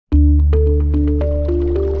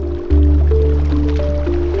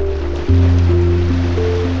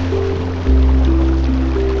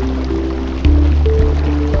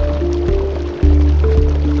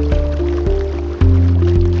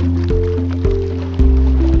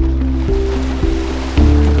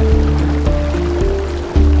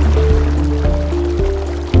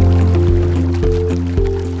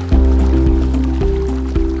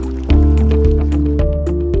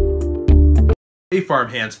Hey farm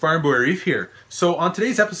hands, Farm Boy REEF here. So on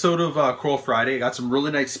today's episode of Coral Friday, I got some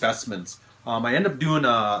really nice specimens. I ended up doing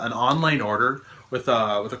an online order with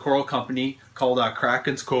a coral company called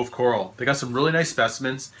Kracken's Cove Coral. They got some really nice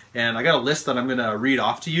specimens, and I got a list that I'm going to read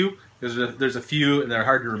off to you. There's a few, and they're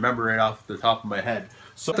hard to remember right off the top of my head.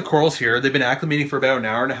 So the corals here, they've been acclimating for about an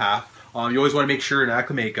hour and a half. You always want to make sure and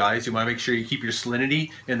acclimate, guys. You want to make sure you keep your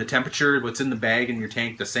salinity and the temperature, what's in the bag and your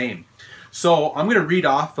tank, the same. So I'm going to read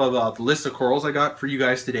off of the list of corals I got for you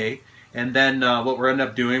guys today, and then what we're ending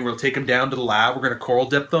up doing, we'll take them down to the lab. We're going to coral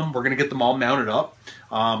dip them. We're going to get them all mounted up.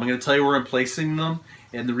 I'm going to tell you where I'm placing them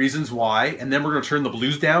and the reasons why, and then we're going to turn the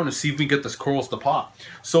blues down and see if we can get this corals to pop.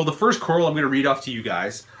 So the first coral I'm going to read off to you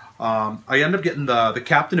guys, I end up getting the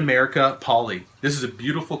Captain America Poly. This is a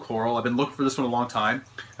beautiful coral. I've been looking for this one a long time,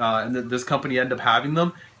 and this company ended up having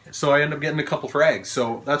them, so I ended up getting a couple frags.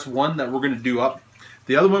 So that's one that we're going to do up.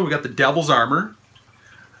 The other one, we got the Devil's Armor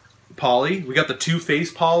Poly. We got the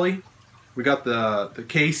Two-Face Poly. We got the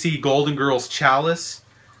KC Golden Girls Chalice.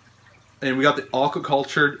 And we got the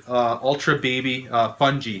Aquacultured Ultra Baby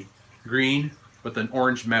Fungi, green with an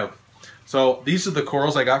orange mouth. So these are the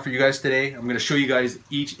corals I got for you guys today. I'm going to show you guys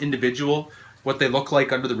each individual, what they look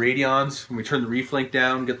like under the radions. When we turn the reef link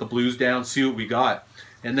down, get the blues down, see what we got.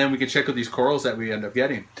 And then we can check out these corals that we end up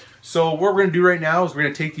getting. So what we're going to do right now is we're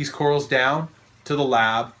going to take these corals down to the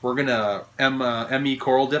lab. We're gonna ME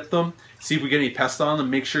coral dip them, see if we get any pests on them.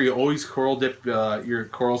 Make sure you always coral dip your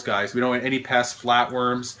corals, guys. We don't want any pests,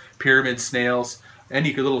 flatworms, pyramid snails,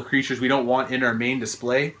 any little creatures we don't want in our main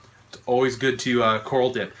display. It's always good to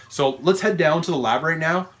coral dip. So let's head down to the lab right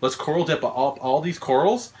now. Let's coral dip all these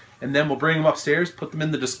corals, and then we'll bring them upstairs, put them in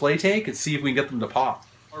the display tank, and see if we can get them to pop.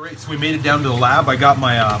 Alright, so we made it down to the lab. I got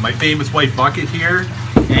my famous white bucket here,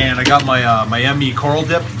 and I got my ME coral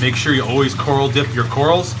dip. Make sure you always coral dip your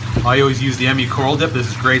corals. I always use the ME coral dip. This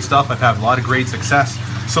is great stuff. I've had a lot of great success.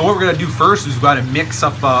 So what we're going to do first is we've got to mix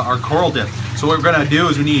up our coral dip. So what we're going to do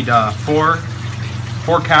is we need four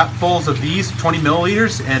capfuls of these, 20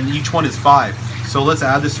 milliliters, and each one is 5. So let's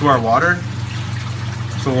add this to our water.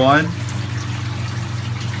 So 1,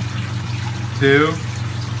 2,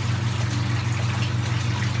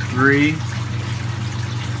 3,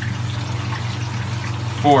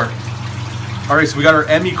 4. Alright, so we got our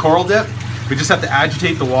ME coral dip. We just have to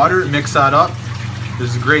agitate the water, mix that up.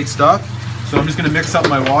 This is great stuff. So I'm just going to mix up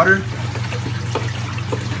my water.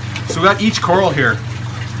 So we got each coral here.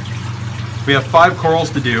 We have 5 corals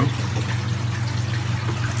to do.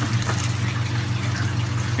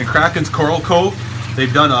 In Kracken's Coral Cove,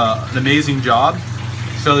 they've done an amazing job,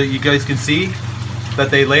 so that you guys can see that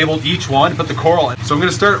they labeled each one, put the coral in. So I'm going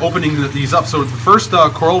to start opening these up. So the first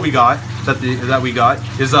coral we got that we got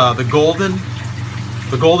is the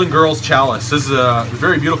Golden Girls Chalice. This is a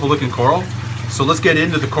very beautiful looking coral. So let's get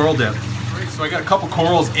into the coral dip. Right, so I got a couple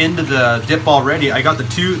corals into the dip already. I got the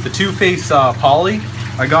Two-Face Poly.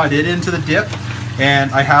 I got it into the dip,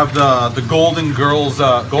 and I have the Golden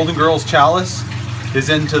Girls Chalice is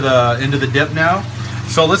into the dip now.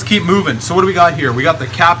 So let's keep moving. So what do we got here? We got the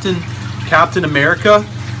Captain America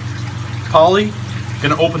Poly.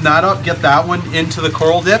 Gonna open that up, get that one into the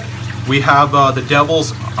coral dip. We have the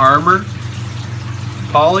Devil's Armor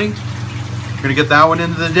Poly. Gonna get that one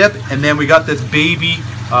into the dip, and then we got this baby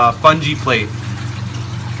fungi plate.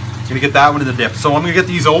 Gonna get that one in the dip. So I'm gonna get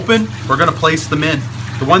these open. We're gonna place them in.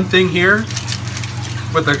 The one thing here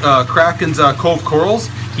with the Kracken's Cove corals,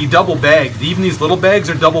 he double bagged. Even these little bags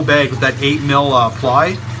are double bagged with that 8 mil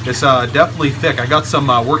ply. It's definitely thick. I got some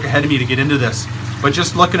work ahead of me to get into this. But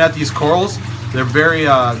just looking at these corals, they're very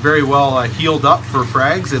well healed up for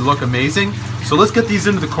frags. They look amazing. So let's get these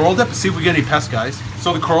into the coral dip and see if we get any pests, guys.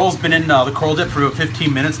 So the coral's been in the coral dip for about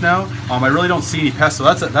 15 minutes now. I really don't see any pests, so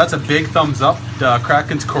that's a big thumbs up to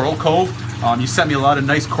Kracken's Coral Cove. You sent me a lot of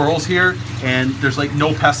nice corals here, and there's like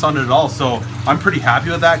no pests on it at all. So I'm pretty happy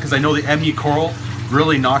with that, because I know the ME coral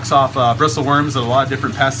really knocks off bristleworms and a lot of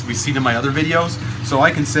different pests we've seen in my other videos. So I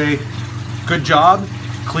can say, good job,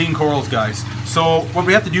 clean corals, guys. So what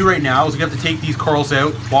we have to do right now is we have to take these corals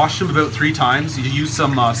out, wash them about 3 times. You use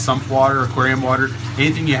some sump water, aquarium water,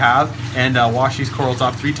 anything you have, and wash these corals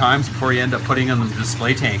off 3 times before you end up putting them in the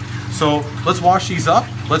display tank. So let's wash these up.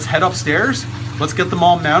 Let's head upstairs. Let's get them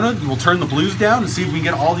all mounted, and we'll turn the blues down and see if we can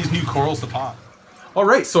get all these new corals to pop. All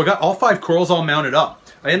right, so I got all 5 corals all mounted up.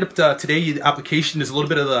 I end up today, the application is a little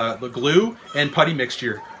bit of the glue and putty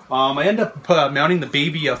mixture. I end up mounting the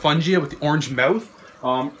baby fungia with the orange mouth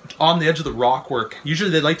on the edge of the rock work. Usually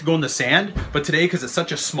they like to go in the sand, but today, because it's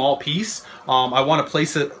such a small piece, I want to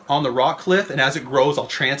place it on the rock cliff, and as it grows, I'll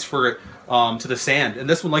transfer it to the sand. And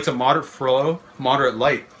this one likes a moderate flow, moderate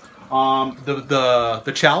light.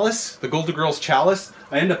 The chalice, the Golden Girls chalice,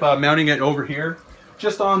 I end up mounting it over here,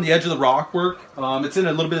 just on the edge of the rock work. It's in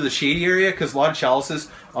a little bit of the shady area because a lot of chalices,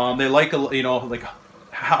 they like like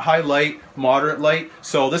high light, moderate light.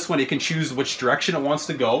 So this one, you can choose which direction it wants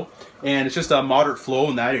to go, and it's just a moderate flow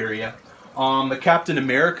in that area. The Captain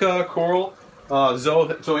America coral,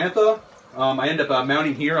 zoantha, I end up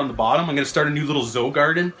mounting here on the bottom. I'm going to start a new little zoo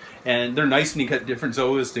garden, and they're nice when you get different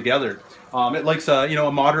zoas together. It likes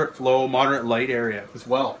a moderate flow, moderate light area as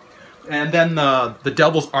well. And then the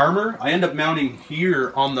Devil's Armor, I end up mounting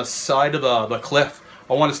here on the side of the cliff.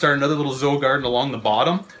 I want to start another little zoo garden along the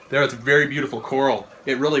bottom. There, it's a very beautiful coral.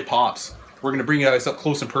 It really pops. We're going to bring you guys up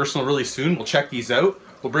close and personal really soon. We'll check these out.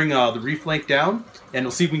 We'll bring the reef link down, and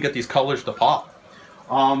we'll see if we can get these colors to pop.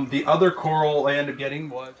 The other coral I end up getting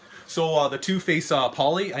was, the two-face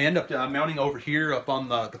poly, I end up mounting over here up on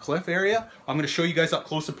the cliff area. I'm going to show you guys up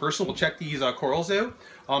close and personal. We'll check these corals out.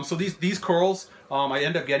 So these corals I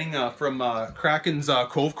end up getting from Kracken's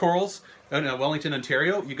Cove corals in Wellington,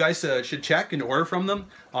 Ontario. You guys should check and order from them.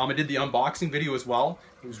 I did the unboxing video as well.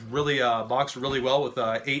 It was really boxed really well with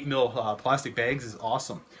 8mm plastic bags. It's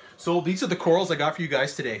awesome. So these are the corals I got for you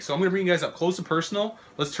guys today. So I'm going to bring you guys up close and personal.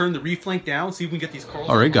 Let's turn the reef link down, see if we can get these corals.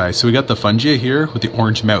 Alright guys, so we got the fungia here with the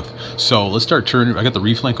orange mouth. So let's start turning, I got the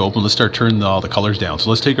reef link open, let's start turning all the colors down.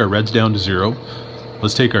 So let's take our reds down to 0.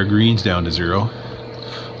 Let's take our greens down to 0.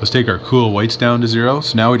 Let's take our cool whites down to 0.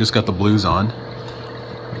 So now we just got the blues on.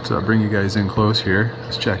 Let's bring you guys in close here.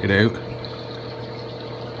 Let's check it out.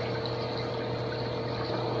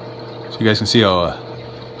 So you guys can see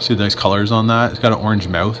how see the nice colors on that. It's got an orange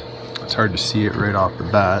mouth. It's hard to see it right off the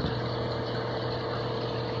bat.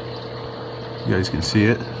 You guys can see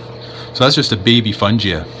it. So that's just a baby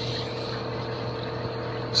fungia.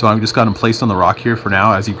 So I've just got him placed on the rock here for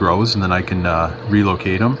now as he grows, and then I can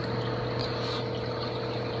relocate him.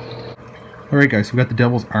 Alright guys, so we got the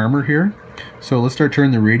Devil's Armor here. So let's start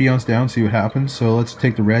turning the radions down, see what happens. So let's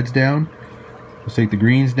take the reds down. Let's take the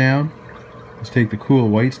greens down. Let's take the cool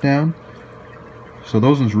whites down. So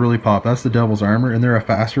those ones really pop. That's the Devil's Armor, and they're a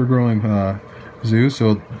faster growing zoo,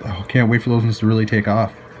 so I can't wait for those ones to really take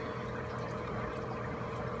off.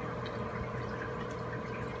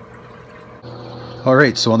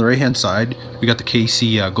 Alright, so on the right hand side we got the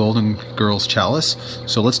KC Golden Girls Chalice.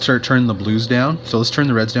 So let's start turning the blues down. So let's turn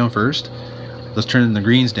the reds down first. Let's turn the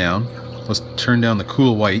greens down. Let's turn down the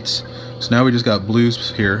cool whites. So now we just got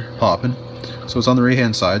blues here popping. So it's on the right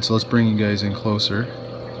hand side, so let's bring you guys in closer.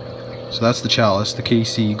 So that's the chalice, the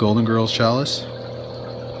KC Golden Girls Chalice.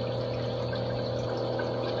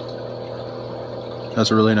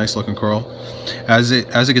 That's a really nice looking coral. As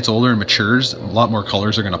it gets older and matures, a lot more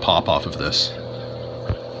colors are going to pop off of this.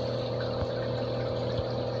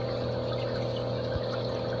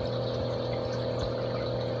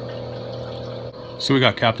 So we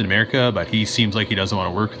got Captain America, but he seems like he doesn't want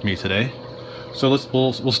to work with me today. So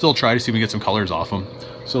we'll still try to see if we can get some colors off him.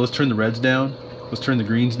 So let's turn the reds down. Let's turn the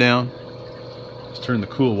greens down. Let's turn the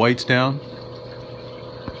cool whites down.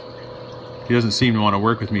 He doesn't seem to want to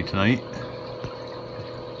work with me tonight.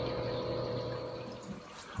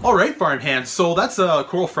 Alright, farm hands, so that's a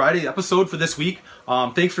Coral Friday episode for this week.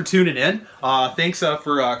 Thanks for tuning in. Thanks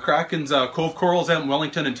for Kracken's Cove Corals out in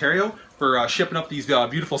Wellington, Ontario, for shipping up these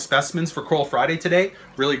beautiful specimens for Coral Friday today.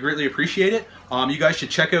 Really greatly appreciate it. You guys should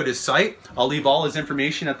check out his site. I'll leave all his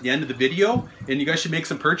information at the end of the video, and you guys should make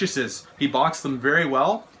some purchases. He boxed them very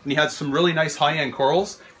well, and he has some really nice high-end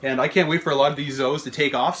corals, and I can't wait for a lot of these zoos to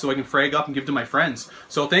take off so I can frag up and give to my friends.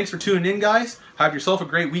 So thanks for tuning in, guys. Have yourself a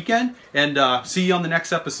great weekend, and see you on the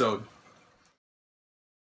next episode.